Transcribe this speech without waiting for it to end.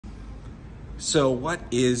So what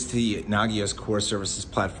is the Nagios core services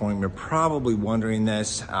platform? You're probably wondering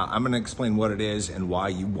this. I'm going to explain what it is and why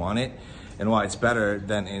you want it and why it's better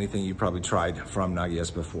than anything you probably tried from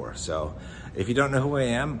Nagios before. So if you don't know who I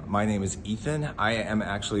am, my name is Ethan. I am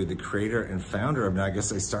actually the creator and founder of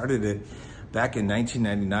Nagios. I started it back in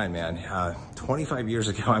 1999, man. 25 years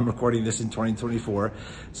ago. I'm recording this in 2024.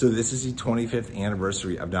 So this is the 25th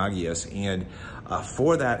anniversary of Nagios. And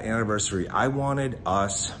for that anniversary, I wanted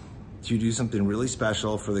us to do something really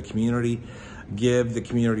special for the community, give the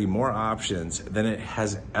community more options than it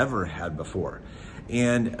has ever had before.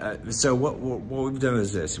 And so what we've done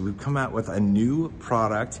is this. We've come out with a new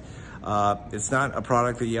product. It's not a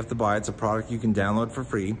product that you have to buy. It's a product you can download for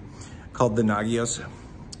free called the Nagios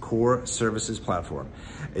Core Services Platform.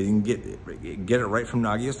 And you can get it right from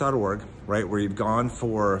Nagios.org, right, where you've gone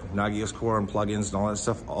for Nagios Core and plugins and all that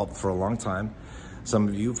stuff for a long time. Some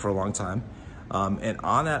of you for a long time. And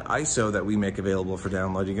on that ISO that we make available for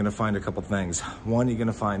download, you're gonna find a couple things. One, you're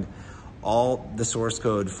gonna find all the source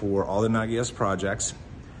code for all the Nagios projects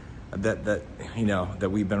that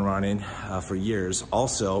we've been running for years.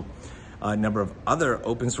 Also, a number of other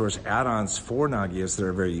open source add-ons for Nagios that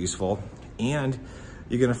are very useful. And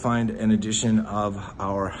you're gonna find an edition of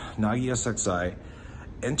our Nagios XI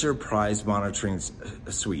Enterprise Monitoring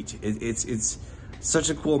Suite. It's such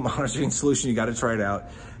a cool monitoring solution. You gotta try it out.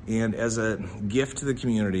 And as a gift to the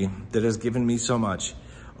community that has given me so much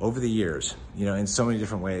over the years, in so many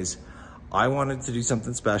different ways, I wanted to do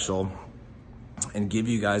something special and give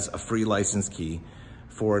you guys a free license key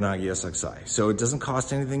for Nagios XI. So it doesn't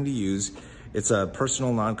cost anything to use. It's a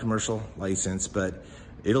personal, non-commercial license, but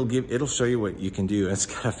it'll show you what you can do. It's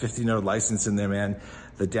got a 50-node license in there, man.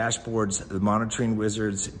 The dashboards, the monitoring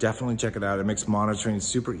wizards, definitely check it out. It makes monitoring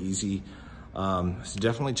super easy. So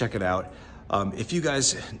definitely check it out. If you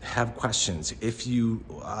guys have questions, if you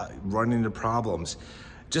run into problems,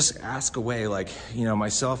 just ask away.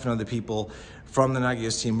 Myself and other people from the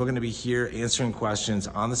Nagios team, we're gonna be here answering questions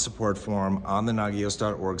on the support forum, on the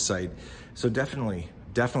Nagios.org site. So definitely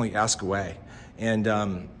ask away. And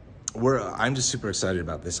I'm just super excited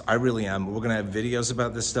about this. I really am. We're gonna have videos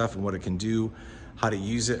about this stuff and what it can do, how to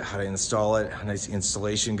use it, how to install it, a nice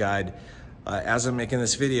installation guide. As I'm making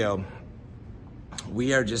this video,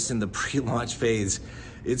 we are just in the pre-launch phase.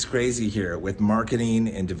 It's crazy here with marketing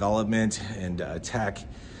and development and tech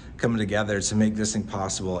coming together to make this thing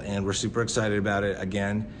possible. And we're super excited about it.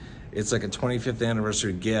 Again, it's like a 25th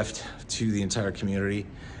anniversary gift to the entire community.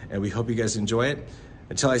 And we hope you guys enjoy it.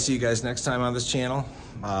 Until I see you guys next time on this channel,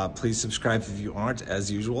 please subscribe if you aren't,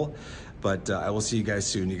 as usual. But I will see you guys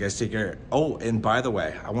soon. You guys take care. Oh, and by the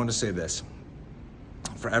way, I want to say this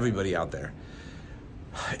for everybody out there.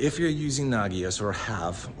 If you're using Nagios or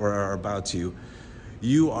have or are about to,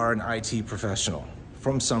 you are an IT professional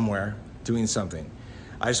from somewhere doing something.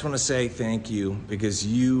 I just want to say thank you, because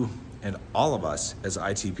you and all of us as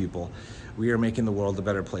IT people, we are making the world a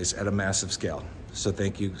better place at a massive scale. So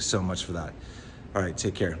thank you so much for that. All right,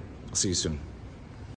 take care. I'll see you soon.